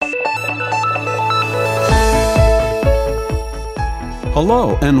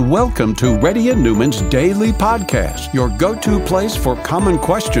Hello and welcome to Reddy Neumann's Daily Podcast, your go-to place for common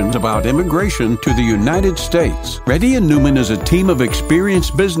questions about immigration to the United States. Reddy Neumann is a team of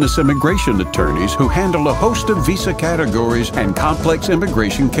experienced business immigration attorneys who handle a host of visa categories and complex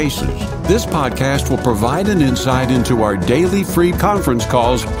immigration cases. This podcast will provide an insight into our daily free conference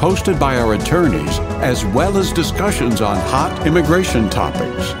calls hosted by our attorneys, as well as discussions on hot immigration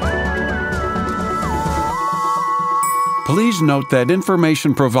topics. Please note that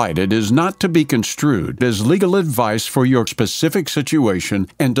information provided is not to be construed as legal advice for your specific situation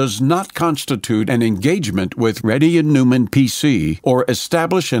and does not constitute an engagement with Reddy Neumann PC or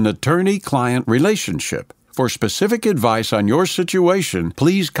establish an attorney-client relationship. For specific advice on your situation,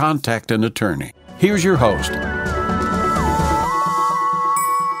 please contact an attorney. Here's your host.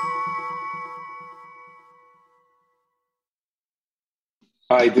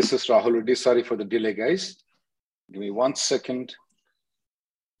 Hi, this is Rahul Reddy. Sorry for the delay, guys. Give me 1 second.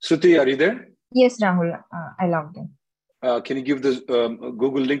 Suti, are you there? Yes, Rahul. I logged in. Can you give the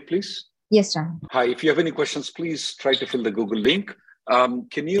Google link, please? Yes, Rahul. Hi, if you have any questions, please try to fill the Google link.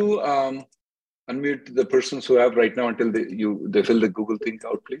 Can you unmute the persons who have right now until they fill the Google thing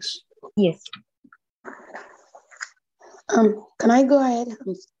out, please? Yes. Can I go ahead?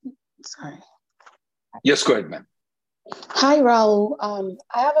 I'm sorry. Yes, go ahead, ma'am. Hi, Rahul.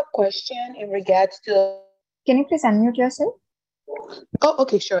 I have a question in regards to... Can you please unmute yourself? Oh,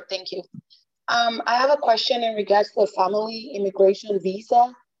 okay, sure. Thank you. I have a question in regards to a family immigration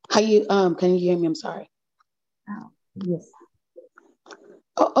visa. Can you hear me? I'm sorry. Yes.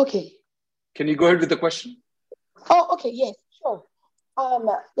 Oh, okay. Can you go ahead with the question? Oh, okay. Yes, sure.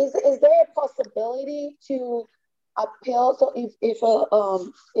 Is there a possibility to appeal? So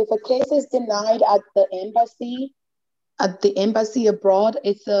if a case is denied at the embassy abroad,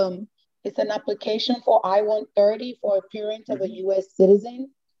 it's an application for I-130 for a parent of a U.S. citizen,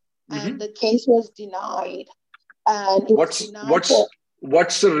 and the case was denied. And it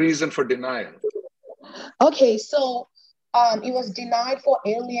what's the reason for denial? Okay, so it was denied for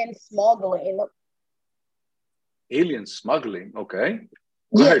alien smuggling. Alien smuggling, okay.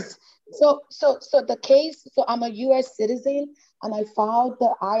 Go ahead. So the case. So I'm a U.S. citizen, and I filed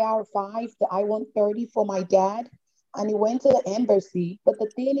the IR-5, the I-130 for my dad. And he went to the embassy. But the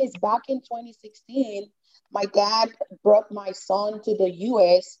thing is, back in 2016, my dad brought my son to the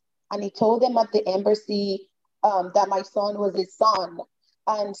U.S. and he told them at the embassy that my son was his son.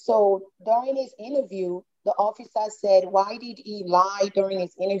 And so during his interview, the officer said, why did he lie during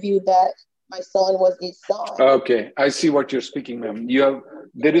his interview that my son was his son? Okay, I see what you're speaking, ma'am.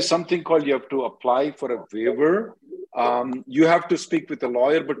 There is something called you have to apply for a waiver. You have to speak with a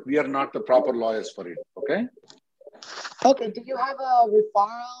lawyer, but we are not the proper lawyers for it, okay? Okay, do you have a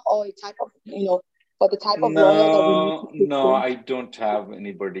referral or a type of, for the type of lawyer that we need to No, I don't have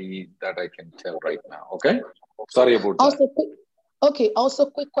anybody that I can tell right now, okay? Sorry about that. Also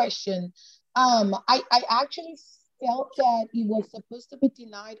quick question. I actually felt that it was supposed to be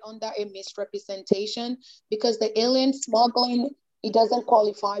denied under a misrepresentation because the alien smuggling, it doesn't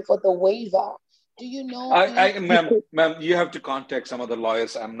qualify for the waiver. Do you know? Ma'am, you have to contact some other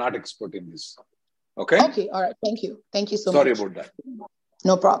lawyers. I'm not expert in this. Okay. Okay. All right. Thank you. Thank you so much. Sorry about that.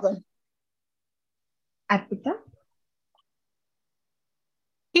 No problem. Arpita?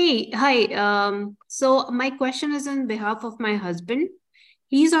 Hey, hi. So my question is on behalf of my husband.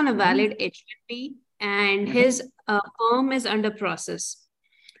 He's on a valid H-1B and his firm is under process.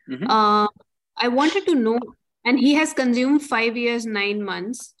 I wanted to know, and he has consumed 5 years, 9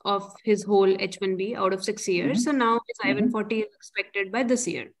 months of his whole H-1B out of 6 years. So now his I-140 is expected by this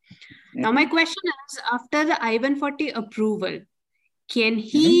year. Now, my question is, after the I-140 approval, can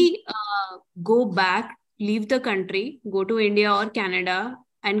he go back, leave the country, go to India or Canada,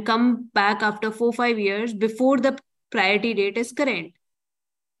 and come back after 4-5 years before the priority date is current?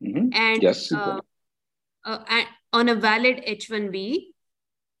 And yes, on a valid H-1B?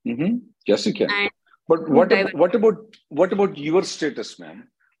 Yes, you can. But what about your status, ma'am?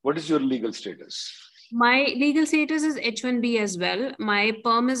 What is your legal status? My legal status is H-1B as well. My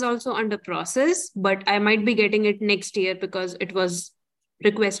perm is also under process, but I might be getting it next year because it was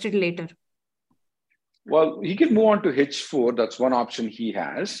requested later. Well, he can move on to H4. That's one option he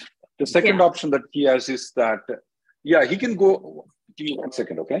has. The second option that he has is that, he can go. Give me 1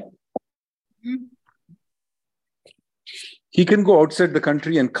 second, okay? He can go outside the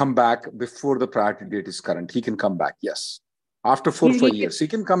country and come back before the priority date is current. He can come back, yes. After 4 or 5 years, he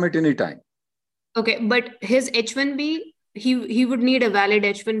can come at any time. Okay, but his H-1B, he would need a valid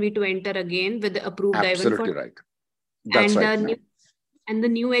H-1B to enter again with the approved I-140. Absolutely right. That's right. And the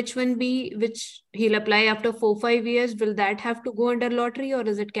new H-1B, which he'll apply after 4-5 years, will that have to go under lottery or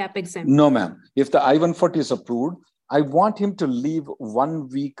is it cap exempt? No, ma'am. If the I-140 is approved, I want him to leave 1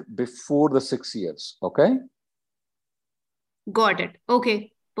 week before the 6 years. Okay. Got it.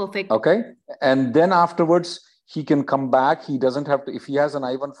 Okay. Perfect. Okay. And then afterwards, he can come back. He doesn't have to, if he has an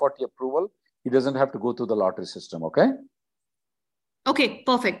I-140 approval, he doesn't have to go through the lottery system. Okay. Okay.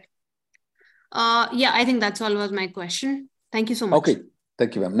 Perfect. Yeah, I think that's all was my question. Thank you so much. Okay.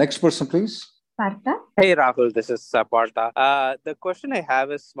 Thank you, ma'am. Next person, please. Partha? Hey Rahul, this is Partha. The question I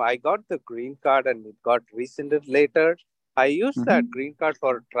have is, I got the green card and it got rescinded later. I used that green card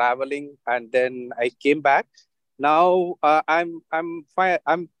for traveling and then I came back. Now I'm fine.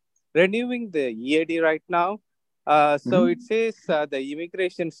 I'm renewing the EAD right now. So it says the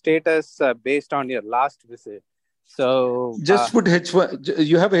immigration status based on your last visit. So just put H1.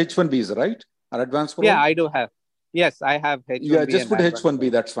 You have H1 visa, right? An advance parole? Yeah, I do have. Yes, I have H1B. Yeah, just put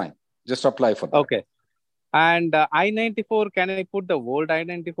H1B. That's fine. Just apply for that. Okay. And I-94, can I put the old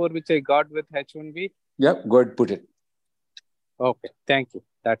I-94 which I got with H1B? Yeah, go ahead, put it. Okay, thank you.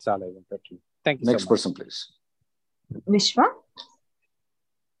 That's all I wanted to. Thank you. Next person, please. Vishwa?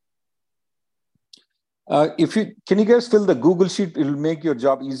 Can you guys fill the Google sheet? It'll make your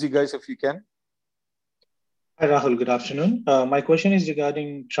job easy, guys, if you can. Hi, Rahul. Good afternoon. My question is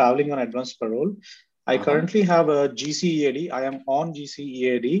regarding traveling on advance parole. I currently have a GCEAD. I am on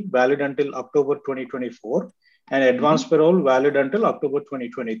GCEAD, valid until October 2024, and advance parole valid until October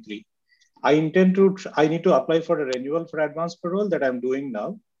 2023. I need to apply for a renewal for advance parole that I'm doing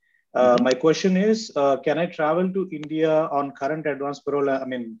now. My question is, can I travel to India on current advance parole?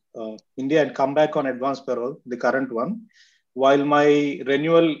 India and come back on advance parole, the current one, while my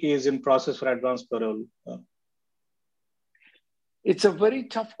renewal is in process for advance parole. It's a very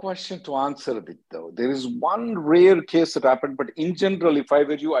tough question to answer, though. There is one rare case that happened, but in general, if I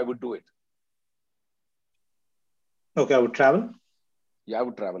were you, I would do it. Okay, I would travel? Yeah, I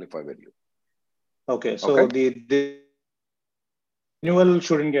would travel if I were you. Okay, so the renewal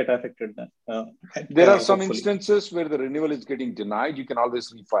shouldn't get affected then. There are some instances where the renewal is getting denied. You can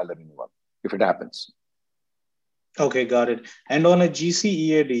always refile the renewal if it happens. Okay, got it. And on a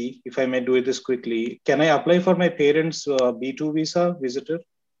GCEAD, if I may do it this quickly, can I apply for my parents' B2 visa visitor?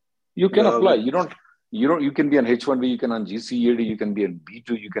 You can apply. You can be on H1B, you can on GCEAD, you can be on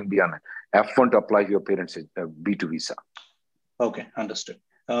B2, you can be on F1 to apply for your parents' B2 visa. Okay, understood.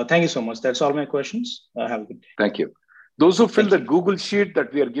 Thank you so much. That's all my questions. Have a good day. Thank you. Those who fill the Google sheet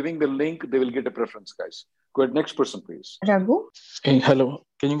that we are giving the link, they will get a preference, guys. Go ahead. Next person, please. Raghu? Hey, hello.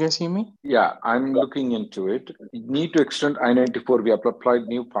 Can you guys hear me? Yeah, I'm looking into it. You need to extend I-94. We have applied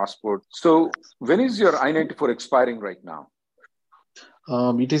new passport. So when is your I-94 expiring right now?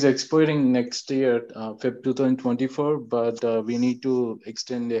 It is expiring next year, Feb 2024, but we need to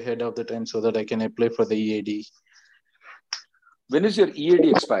extend ahead of the time so that I can apply for the EAD. When is your EAD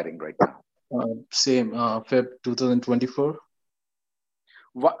expiring right now? Same, Feb 2024.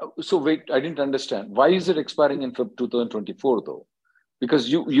 So wait, I didn't understand. Why is it expiring in Feb 2024 though? Because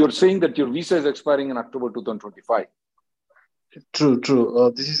you're saying that your visa is expiring in October 2025.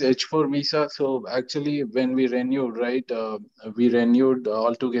 True. This is H4 visa. So actually when we renewed, right, we renewed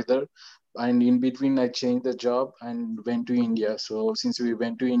all together. And in between I changed the job and went to India. So since we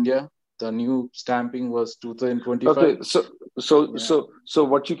went to India, the new stamping was 2025. Okay, so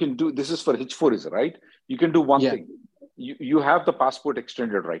what you can do, this is for H4, is it right? You can do one thing. You have the passport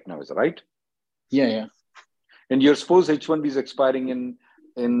extended right now, is it right? Yeah. And you're supposed H1B is expiring in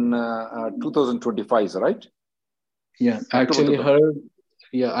 2025, is it right? Yeah, actually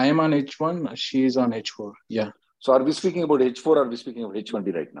I am on H1, she is on H4. Yeah. So are we speaking about H4 or are we speaking of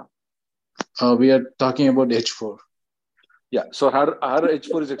H1B right now? We are talking about H4. Yeah, so her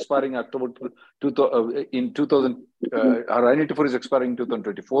H4 is expiring October 2000. Her I-94 is expiring in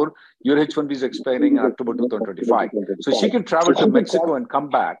 2024. Your H1B is expiring in October 2025. So she can travel to Mexico and come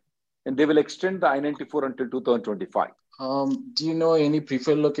back, and they will extend the I-94 until 2025. Do you know any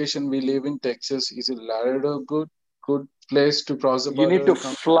preferred location? We live in Texas. Is it Laredo good place to cross the border? You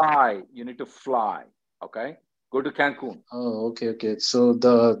need to fly. Okay. Go to Cancun. Oh, okay. So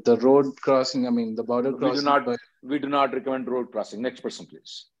the road crossing, the border crossing. We do not recommend road crossing. Next person,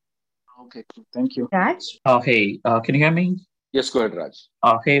 please. Okay, cool. Thank you. Raj? Hey, can you hear me? Yes, go ahead, Raj.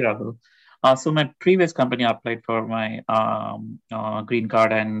 Hey, Rahul. So my previous company applied for my green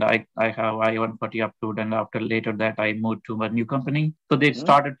card, and I have I-140 approved, and after later that I moved to a new company. So they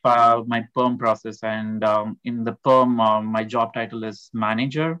started my perm process, and in the perm, my job title is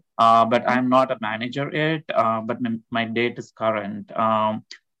manager, but I'm not a manager yet, but my date is current.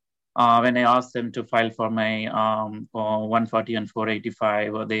 when I asked them to file for my 140 and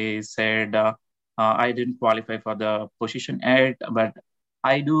 485, they said I didn't qualify for the position yet, but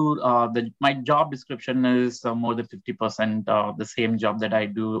I do. My job description is more than 50% the same job that I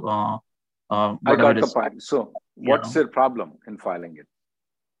do. I Whatever got the is, point. So you what's know. your problem in filing it?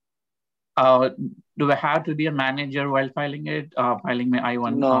 Do I have to be a manager while filing it? Filing my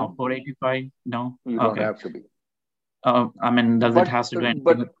I-1 No. 485? No. You don't have to be. I mean, does it has to do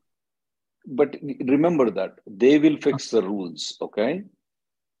anything? But remember that they will fix the rules. Okay.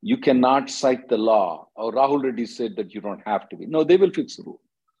 You cannot cite the law. Or Rahul Reddy said that you don't have to be. No, they will fix the rule.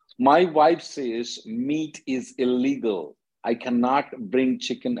 My wife says meat is illegal. I cannot bring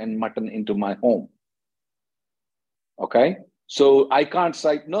chicken and mutton into my home. Okay. So I can't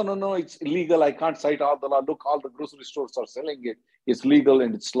cite, no, it's illegal. I can't cite all the law. Look, all the grocery stores are selling it. It's legal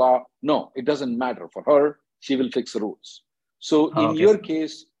and it's law. No, it doesn't matter. For her, she will fix the rules. So in your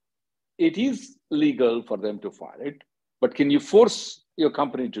case, it is legal for them to file it, but can you force your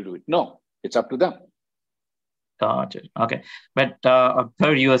company to do it? No, it's up to them. Gotcha. Okay. But per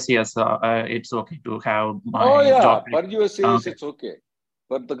USCS, it's okay to have my job. Per USCS, it's okay.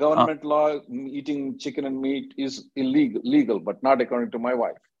 But the government law, eating chicken and meat is illegal, but not according to my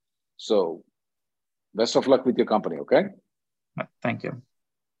wife. So best of luck with your company, okay? Thank you.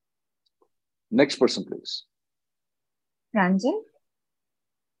 Next person, please. Ranjan?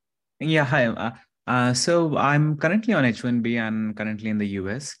 Yeah, hi. So I'm currently on H1B and currently in the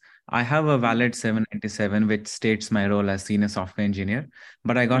US. I have a valid 797, which states my role as senior software engineer,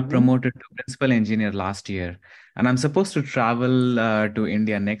 but I got promoted to principal engineer last year. And I'm supposed to travel to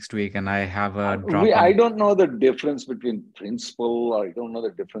India next week, and I have a drop. I don't know the difference between principal, or I don't know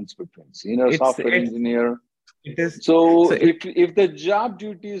the difference between senior software engineer. It is. So if the job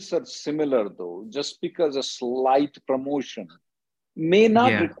duties are similar, though, just because a slight promotion may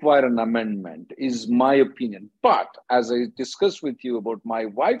not require an amendment, is my opinion. But as I discussed with you about my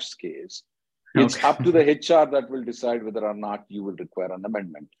wife's case, it's up to the HR that will decide whether or not you will require an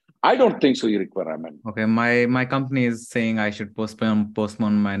amendment. I don't think so you require an amendment. Okay, my company is saying I should postpone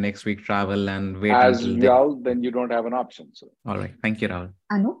my next week travel and wait until then you don't have an option. So. All right. Thank you, Rahul.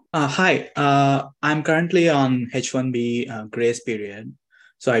 Anu? Hi. I'm currently on H1B grace period.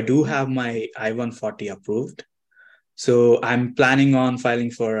 So I do have my I-140 approved. So I'm planning on filing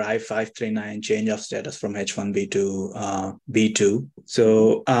for I-539 change of status from H1B to B2.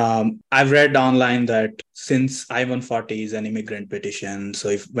 So I've read online that since I-140 is an immigrant petition,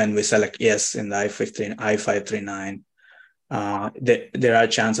 so when we select yes in the I-539, there are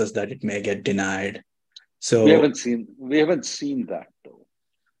chances that it may get denied. So we haven't seen that though.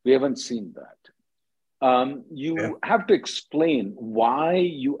 We haven't seen that. You have to explain why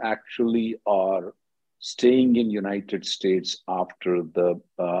you actually are staying in United States after the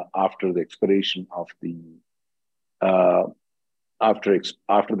expiration of the after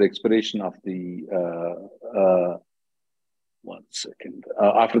the expiration of the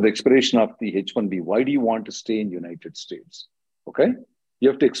after the expiration of the H-1B. Why do you want to stay in United States? Okay, you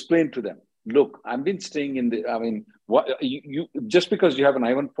have to explain to them. Look, I've been staying in the. I mean, what you just because you have an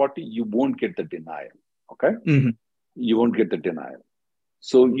I-140, you won't get the denial. Okay, you won't get the denial.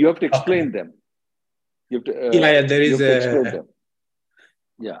 So you have to explain them. You have to, there is a.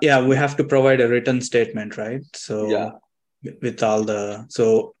 We have to provide a written statement, right? So with all the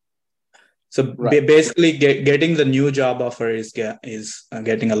basically getting the new job offer is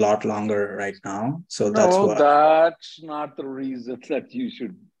getting a lot longer right now. So that's not the reason that you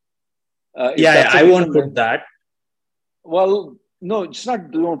should. I won't put that. Well, no, it's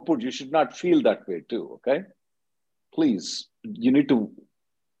not. Don't put. You should not feel that way too. Okay, please. You need to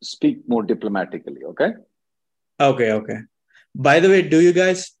speak more diplomatically. Okay. Okay. By the way, do you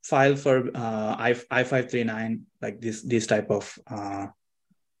guys file for I-539 like these type of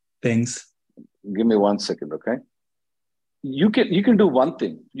things? Give me 1 second, okay? You can do one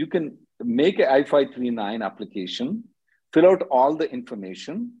thing. You can make an I-539 application, fill out all the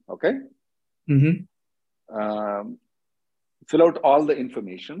information, okay? Fill out all the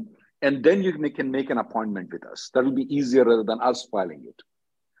information, and then you can make an appointment with us. That will be easier rather than us filing it.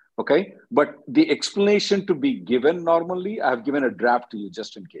 Okay, but the explanation to be given normally, I have given a draft to you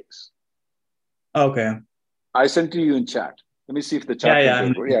just in case. Okay. I sent to you in chat. Let me see if the chat.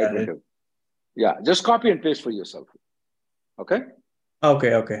 Yeah, just copy and paste for yourself. Okay.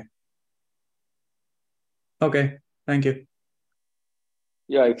 Okay. Thank you.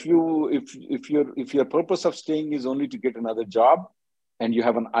 Yeah, if your purpose of staying is only to get another job, and you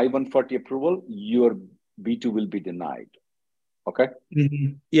have an I-140 approval, your B2 will be denied. Okay.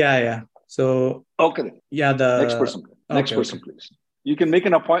 Yeah. So okay. Yeah. The next person, please. You can make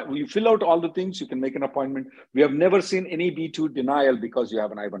an appointment. You fill out all the things. You can make an appointment. We have never seen any B2 denial because you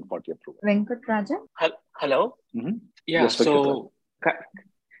have an I-140 approval. Venkat Raja? Hello? Mm-hmm. Yeah, yes, so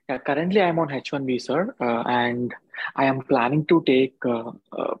currently I'm on H-1B, sir, and I am planning to take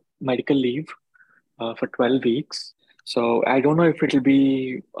medical leave for 12 weeks. So I don't know if it will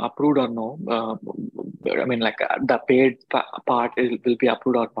be approved or no. I mean, like the paid part will be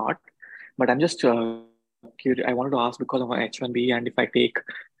approved or not. But I'm just curious. I wanted to ask because of my H-1B, and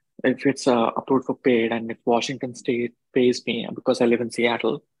if it's approved for paid, and if Washington State pays me because I live in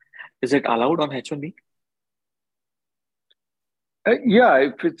Seattle, is it allowed on H-1B? Yeah,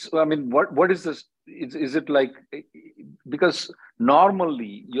 if it's, I mean, what is this? Is it like, because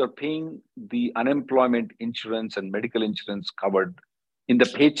normally you're paying the unemployment insurance and medical insurance covered in the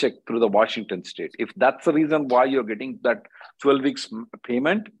paycheck through the Washington State. If that's the reason why you're getting that 12 weeks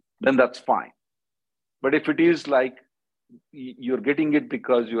payment, then that's fine. But if it is like you're getting it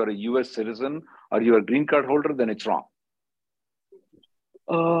because you are a US citizen or you're a green card holder, then it's wrong.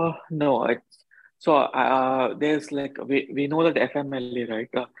 No, there's like, we know that FMLA, right?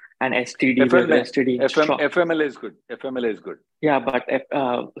 And STD, FMLA is good. FMLA is good. Yeah, but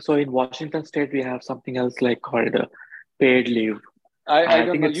so in Washington State, we have something else like called paid leave. I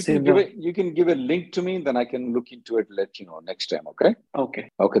don't know. You can give a link to me, then I can look into it, let you know next time, okay?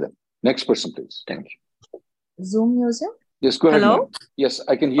 Okay. Okay then. Next person, please. Thank you. Zoom user? Yes, go ahead. Hello? Ma'am. Yes,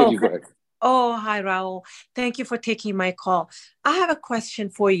 I can hear you. Go ahead. Oh, hi, Rahul. Thank you for taking my call. I have a question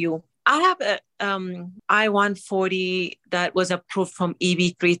for you. I have a I-140 that was approved from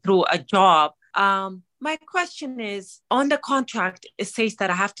EB3 through a job. My question is, on the contract, it says that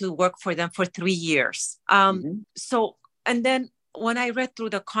I have to work for them for 3 years. So, and then when I read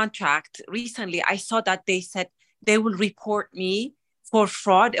through the contract recently, I saw that they said they will report me for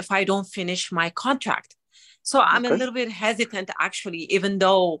fraud if I don't finish my contract. So I'm a little bit hesitant, actually, even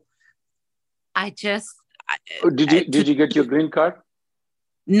though I just... Did you get your green card?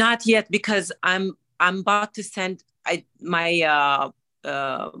 Not yet, because I'm about to send my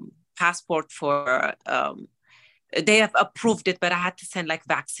passport for... they have approved it, but I had to send like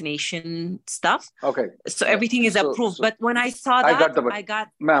vaccination stuff. Okay. So everything is approved. But when I saw that, I got...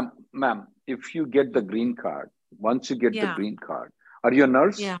 Ma'am, if you get the green card, once you get the green card, are you a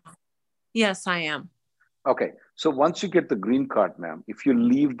nurse? Yeah. Yes, I am. Okay. So once you get the green card, ma'am, if you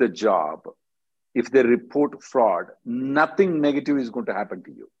leave the job, if they report fraud, nothing negative is going to happen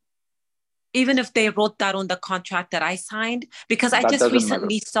to you. Even if they wrote that on the contract that I signed? Because I just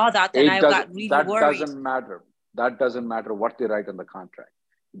recently saw that and I got really worried. That doesn't matter what they write on the contract.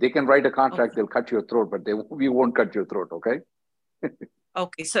 They can write a contract, they'll cut your throat, but we won't cut your throat, okay?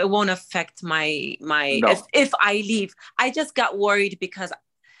 Okay, so it won't affect my no. If I leave. I just got worried because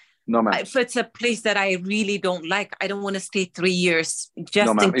no, ma'am. If it's a place that I really don't like, I don't want to stay 3 years just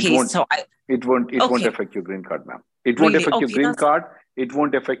in case. It won't affect your green card, ma'am. It won't affect your green card. It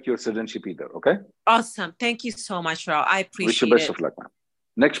won't affect your citizenship either, okay? Awesome. Thank you so much, Rao. I appreciate it. Wish you best of luck, ma'am.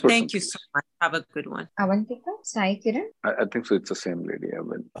 Next person. Thank you so much. Have a good one. Avantika, Sai Kiran? I think so. It's the same lady.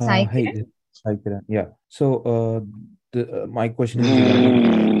 Sai Kiran? Hey, Sai Kiran. Yeah. So my question is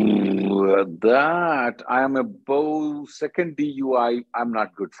that I am above second DUI. I'm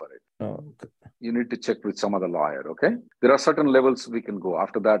not good for it. Okay. You need to check with some other lawyer, okay? There are certain levels we can go.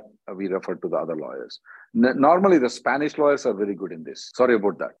 After that, we refer to the other lawyers. Normally, the Spanish lawyers are very good in this. Sorry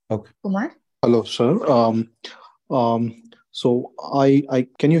about that. Okay. Kumar? Hello, sir. So I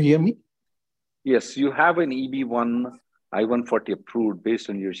can you hear me? Yes, you have an EB1 I-140 approved based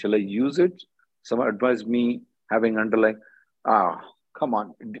on you. Shall I use it? Someone advised me having underlying. Come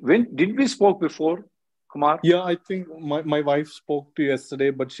on. When did we spoke before, Kumar? Yeah, I think my wife spoke to you yesterday,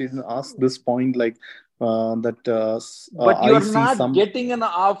 but she didn't ask this point like that. But you're not getting an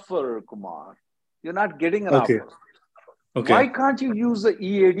offer, Kumar. You're not getting an offer. Okay. Why can't you use the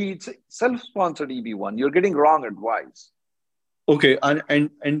EAD? It's a self-sponsored EB1. You're getting wrong advice. Okay,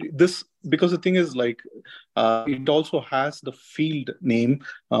 and this, because the thing is like it also has the field name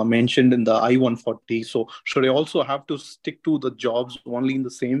mentioned in the I-140. So should I also have to stick to the jobs only in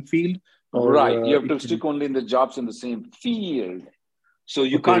the same field? Or, right, you have to stick only in the jobs in the same field. So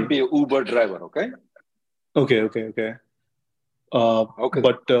you can't be an Uber driver, okay? Okay. Okay.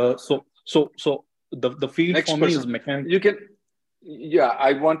 But so the field next for me is mechanical. You can,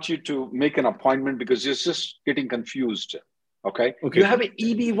 I want you to make an appointment because you're just getting confused. Okay. You have an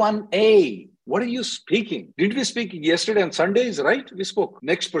EB1A. What are you speaking? Did we speak yesterday on Sundays, right? We spoke.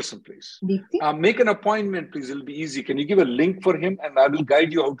 Next person, please. Make an appointment, please. It'll be easy. Can you give a link for him and I will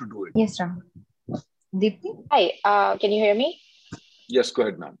guide you how to do it? Yes, Ram. Deepti? Hi, can you hear me? Yes, go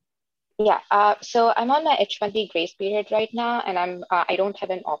ahead, ma'am. Yeah, so I'm on my H-1B grace period right now, and I don't have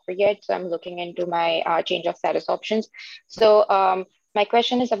an offer yet, so I'm looking into my change of status options. So my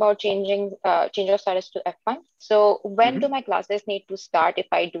question is about change of status to F1. So when do my classes need to start if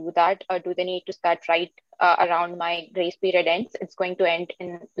I do that, or do they need to start right around my grace period ends? It's going to end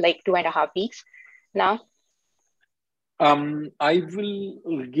in like 2.5 weeks now. I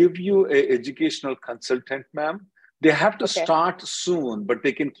will give you an educational consultant, ma'am. They have to start soon, but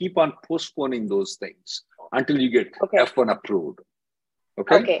they can keep on postponing those things until you get F1 approved.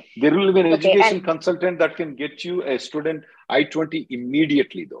 Okay? There will be an education consultant that can get you a student I-20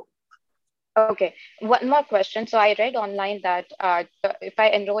 immediately, though. Okay. One more question. So I read online that if I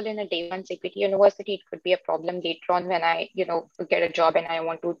enroll in a day one CPT university, it could be a problem later on when I, get a job and I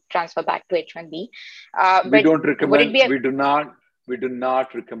want to transfer back to H-1B. We don't recommend. We do not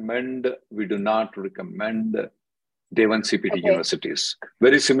recommend day one CPT universities.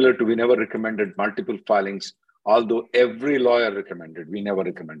 Very similar to we never recommended multiple filings, although every lawyer recommended. We never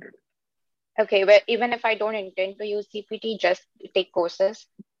recommended it. Okay. Well, even if I don't intend to use CPT, just take courses.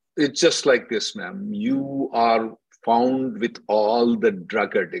 It's just like this, ma'am. You are found with all the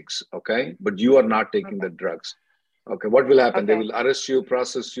drug addicts, okay? But you are not taking the drugs. Okay, what will happen? They will arrest you,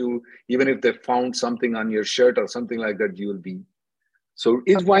 process you. Even if they found something on your shirt or something like that, you will be. So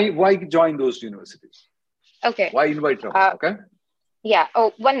why join those universities? Okay. Why invite trouble? Okay. Yeah.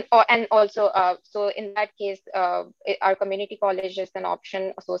 And also, so in that case, our community college is an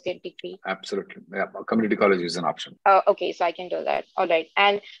option, associate degree. Absolutely. Yeah. Community college is an option. Okay. So I can do that. All right.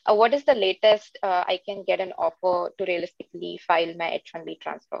 And what is the latest I can get an offer to realistically file my H-1B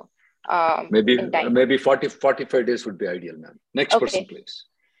transfer? Maybe 45 days would be ideal, ma'am. Next person, please.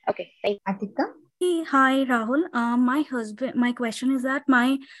 Okay. Thank you. Atika? Hi, Rahul. My question is that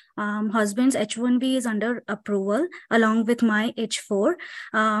my husband's H-1B is under approval along with my H-4.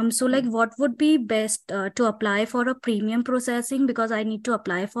 So like what would be best to apply for a premium processing, because I need to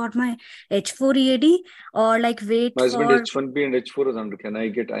apply for my H-4 EAD or like wait my husband for... H-1B and H-4 is under. Can I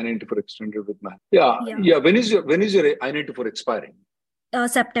get I-94 extended with my... Yeah. When is your I-94 expiring?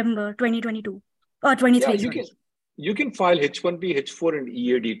 September 2022 or 23. Yeah, you can file H-1B, H-4 and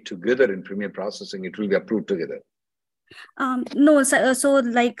EAD together in premium processing. It will be approved together. No, so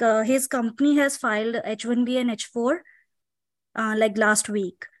like his company has filed H-1B and H-4 like last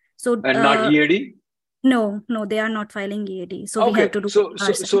week. So and not EAD? No, they are not filing EAD. So we have to do.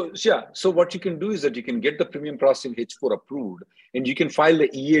 So what you can do is that you can get the premium processing H-4 approved, and you can file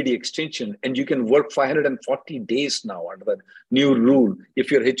the EAD extension, and you can work 540 days now under the new rule if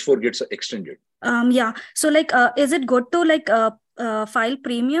your H-4 gets extended. Yeah. So like, is it good to like file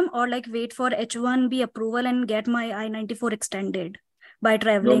premium or like wait for H-1B approval and get my I-94 extended by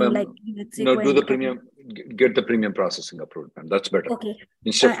traveling? Do the premium. Get the premium processing approved, ma'am. That's better. Okay.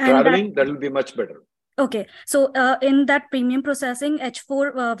 Instead of traveling, that will be much better. Okay. So in that premium processing,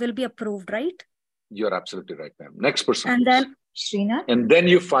 H-4 will be approved, right? You're absolutely right, ma'am. Next person. And then Srinath? And then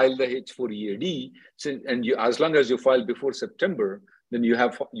you file the H-4 EAD. And as long as you file before September, then you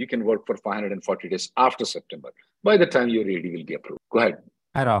can work for 540 days after September. By the time your EAD will be approved. Go ahead.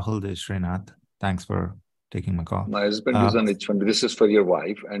 Hi, Rahul. This is Srinath. Thanks for taking my call. My husband is on H-1B. This is for your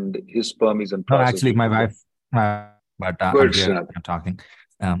wife, and his sperm is in process. No, actually, my wife. But I'm talking.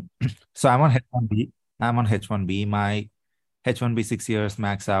 So I'm on H-1B. I'm on H-1B. My H-1B 6 years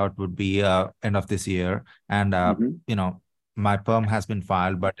max out would be end of this year, and my perm has been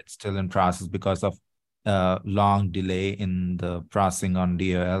filed, but it's still in process because of long delay in the processing on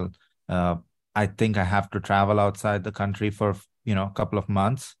DOL. I think I have to travel outside the country for a couple of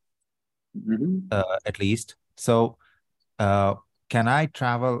months, at least. So can I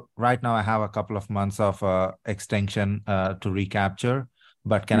travel right now? I have a couple of months of extension to recapture,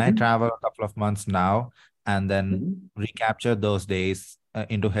 but can I travel a couple of months now and then recapture those days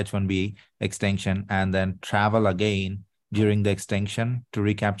into H-1B extension and then travel again during the extension to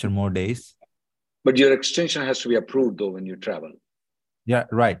recapture more days? But your extension has to be approved though when you travel. Yeah,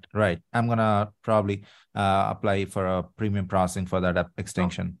 right. I'm going to probably apply for a premium processing for that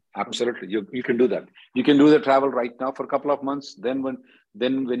extension. Absolutely. You can do that. You can do the travel right now for a couple of months. Then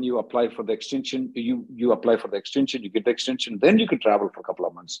when you apply for the extension, you apply for the extension, you get the extension, then you can travel for a couple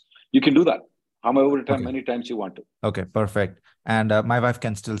of months. You can do that. Many times you want to. Okay, perfect. And my wife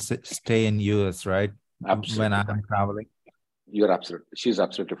can still stay in US, right? Absolutely. When I'm traveling. She's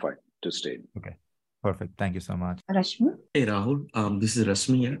absolutely fine to stay. Okay. Perfect. Thank you so much. Rashmi? Hey, Rahul. This is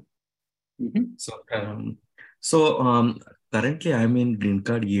Rashmi here. So currently I'm in Green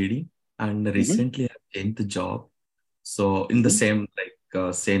Card EAD, and recently I changed the job. So in the same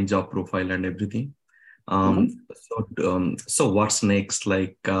job profile and everything. So what's next?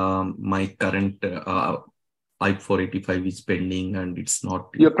 Like my current I-485 is pending and it's not.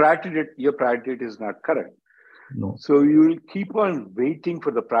 Your priority date is not current. No. So you will keep on waiting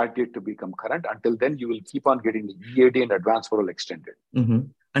for the priority date to become current. Until then, you will keep on getting the EAD and advance parole extended.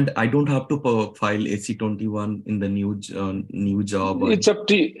 And I don't have to file AC-21 in the new job. It's up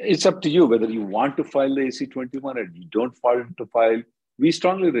to you whether you want to file the AC-21 or you don't want to file. We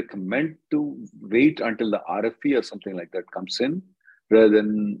strongly recommend to wait until the RFP or something like that comes in rather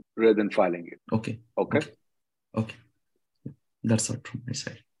than filing it. Okay. That's all from my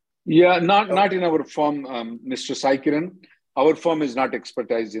side. Yeah, not in our firm, Mr. Saikiran. Our firm is not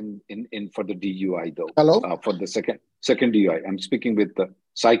expertise in for the DUI though. Hello. For the second DUI, I'm speaking with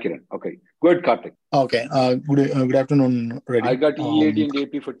Saikiran. Okay, go ahead, Karthik. Okay. Good afternoon, Reddy. I got EAD and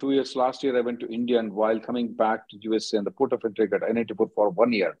AP for 2 years. Last year, I went to India, and while coming back to USA and the port of entry, I got I-94 for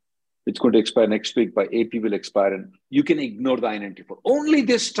 1 year. It's going to expire next week. By AP will expire, and you can ignore the I-94. Only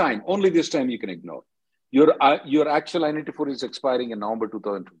this time you can ignore. Your actual I-94 is expiring in November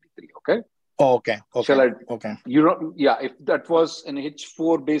 2023. Okay. Okay. Shall I? Okay. If that was an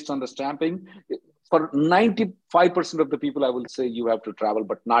H4 based on the stamping, for 95% of the people, I will say you have to travel,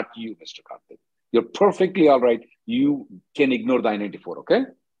 but not you, Mr. Karthik. You're perfectly all right. You can ignore the I-94. Okay.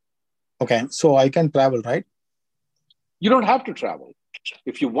 Okay. So I can travel, right? You don't have to travel.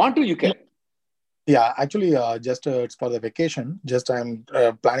 If you want to, you can. Yeah, actually, just it's for the vacation. Just I'm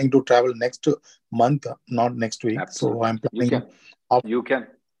planning to travel next month, not next week. Absolutely. So I'm planning. You can.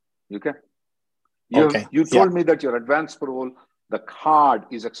 Okay. You told me that your advance parole, the card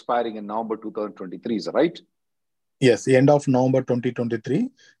is expiring in November 2023, is that right? Yes, the end of November 2023.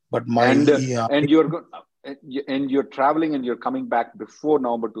 But and you're traveling and you're coming back before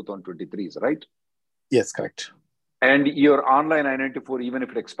November 2023, is that right? Yes, correct. And your online I-94, even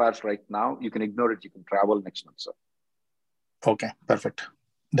if it expires right now, you can ignore it. You can travel next month, sir. Okay, perfect.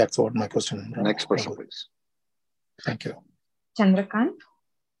 That's what my question. Next person, please. Thank you. Chandrakant.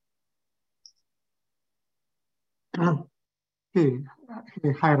 Hey,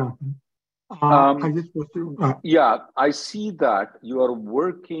 hi, Rahul. I just want to. Yeah, I see that you are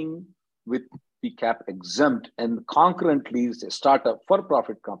working with PCAP exempt, and concurrently, a startup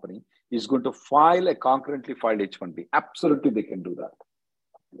for-profit company is going to file a concurrently filed H-1B. Absolutely, they can do that.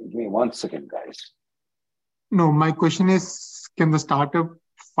 Give me 1 second, guys. No, my question is, can the startup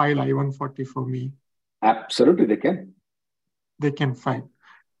file I-140 for me? Absolutely, they can. They can file.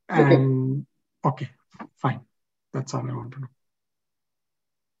 And okay, fine. That's all I want to know.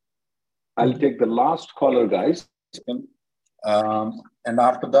 I'll take the last caller, guys. And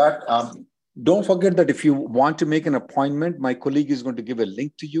after that, don't forget that if you want to make an appointment, my colleague is going to give a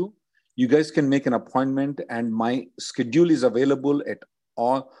link to you. You guys can make an appointment, and my schedule is available at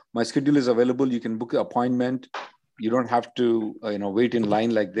all. My schedule is available. You can book an appointment. You don't have to, wait in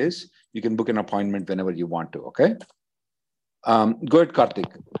line like this. You can book an appointment whenever you want to. Okay. Go ahead,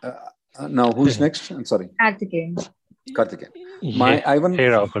 Karthik. Now, who's next? I'm sorry. Karthik. My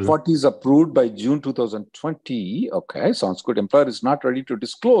I-140 is approved by June 2020. Okay, sounds good. Employer is not ready to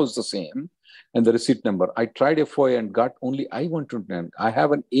disclose the same and the receipt number. I tried FOIA and got only I-129. I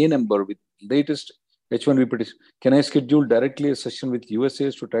have an A number with latest H-1B petition. Can I schedule directly a session with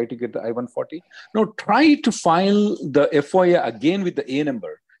USAs to try to get the I-140? No, try to file the FOIA again with the A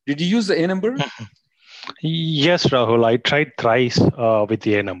number. Did you use the A number? Yes, Rahul. I tried thrice with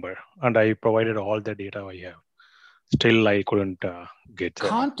the A number, and I provided all the data I have. Still, I couldn't get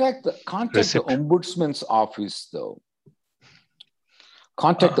contact the ombudsman's office, though.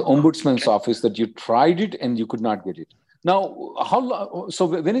 Contact the ombudsman's office that you tried it and you could not get it. Now, so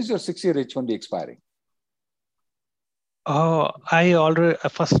when is your 6-year H-1B expiring? I already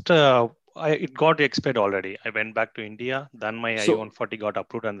it got expired already. I went back to India. Then my I-140 got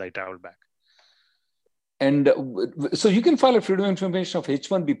approved, and I traveled back. And so you can file a freedom of information of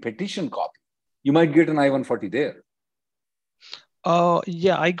H-1B petition copy. You might get an I-140 there.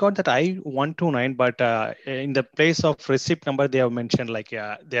 Yeah, I got that I-129, but in the place of receipt number, they have mentioned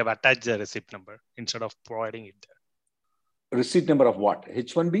they have attached the receipt number instead of providing it there. Receipt number of what?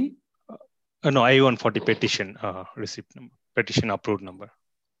 H-1B? No, I-140 petition receipt number, petition approved number.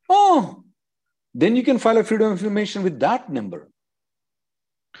 Oh, then you can file a freedom of information with that number.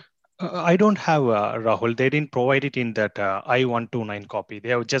 I don't have Rahul. They didn't provide it in that I-129 copy. They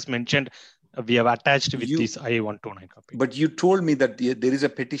have just mentioned we have attached with this I-129 copy. But you told me that there is a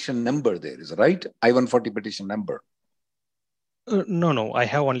petition number there, is right? I-140 petition number. No. I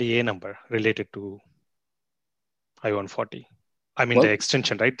have only a number related to I-140. I mean, the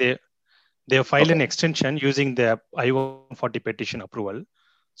extension, right? They have filed an extension using the I-140 petition approval.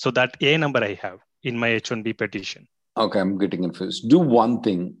 So that A number I have. in my H1B petition. Okay, I'm getting confused. Do one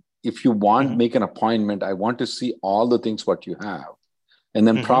thing. If you want, make an appointment. I want to see all the things what you have. And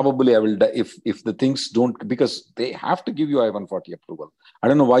then probably I will, if the things don't, because they have to give you I-140 approval. I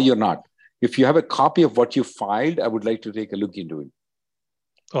don't know why you're not. If you have a copy of what you filed, I would like to take a look into it.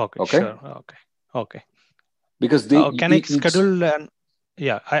 Okay, sure. Okay. Because they can I schedule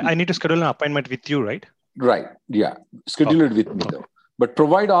I need to schedule an appointment with you, right? Right. Yeah. Schedule it with me though. But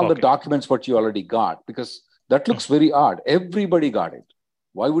provide all the documents what you already got, because that looks very odd. Everybody got it.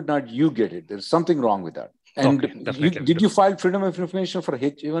 Why would not you get it? There's something wrong with that. And did you file freedom of information for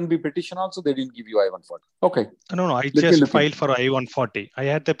H1B petition also? They didn't give you I-140. Okay. No. I just filed for I-140. I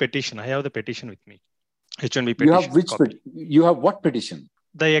had the petition. I have the petition with me. H1B petition. You have which you have what petition?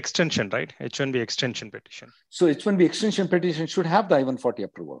 The extension, right? H1B extension petition. So H1B extension petition should have the I-140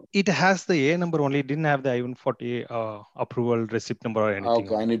 approval. It has the A number only. It didn't have the I-140 approval receipt number or anything.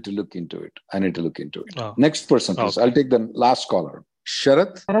 Okay, I need to look into it. Next person, please. I'll take the last caller.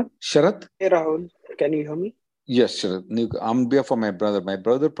 Sharath? Hey, Rahul. Can you hear me? Yes, Sharath. On behalf of my brother. My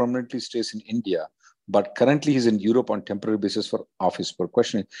brother permanently stays in India, but currently he's in Europe on temporary basis for office work.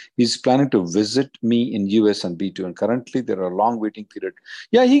 Question: he's planning to visit me in US on B2, and currently there are long waiting period.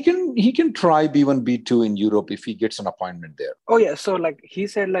 Yeah, he can try B1, B2 in Europe if he gets an appointment there. Oh yeah, so like he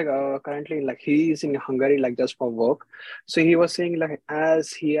said, like currently like he is in Hungary like just for work. So he was saying like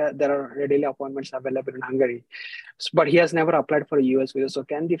as there are readily appointments available in Hungary, but he has never applied for a US visa. So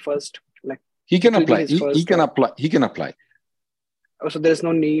can the first like he can apply? He can apply. So there's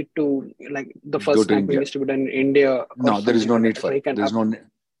no need to like the first time needs to be done in India. No, there is no need for it.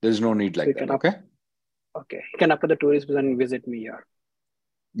 There's no need like that. Okay. Okay. He can apply the tourist visa and visit me here.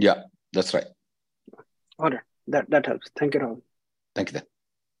 Yeah, that's right. All right. That helps. Thank you, Rahul. Thank you.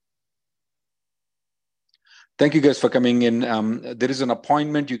 Thank you guys for coming in. There is an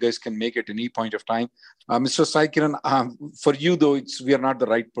appointment you guys can make at any point of time. Mr. Sai Kiran, for you though, we are not the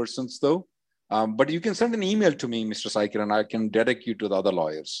right persons though. But you can send an email to me, Mr. Sai Kiran. I can direct you to the other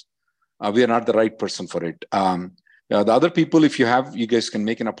lawyers. We are not the right person for it. The other people, if you guys can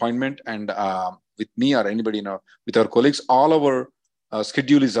make an appointment and with me or anybody, with our colleagues, all our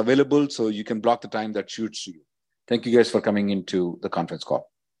schedule is available. So you can block the time that suits you. Thank you guys for coming into the conference call.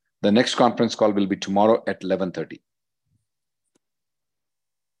 The next conference call will be tomorrow at 11:30.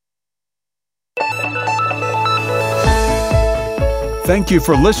 Thank you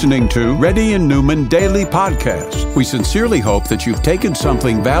for listening to Reddy and Neumann Daily Podcast. We sincerely hope that you've taken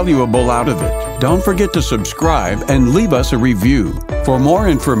something valuable out of it. Don't forget to subscribe and leave us a review. For more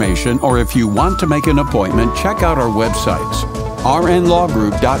information or if you want to make an appointment, check out our websites,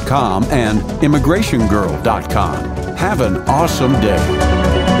 rnlawgroup.com and immigrationgirl.com. Have an awesome day.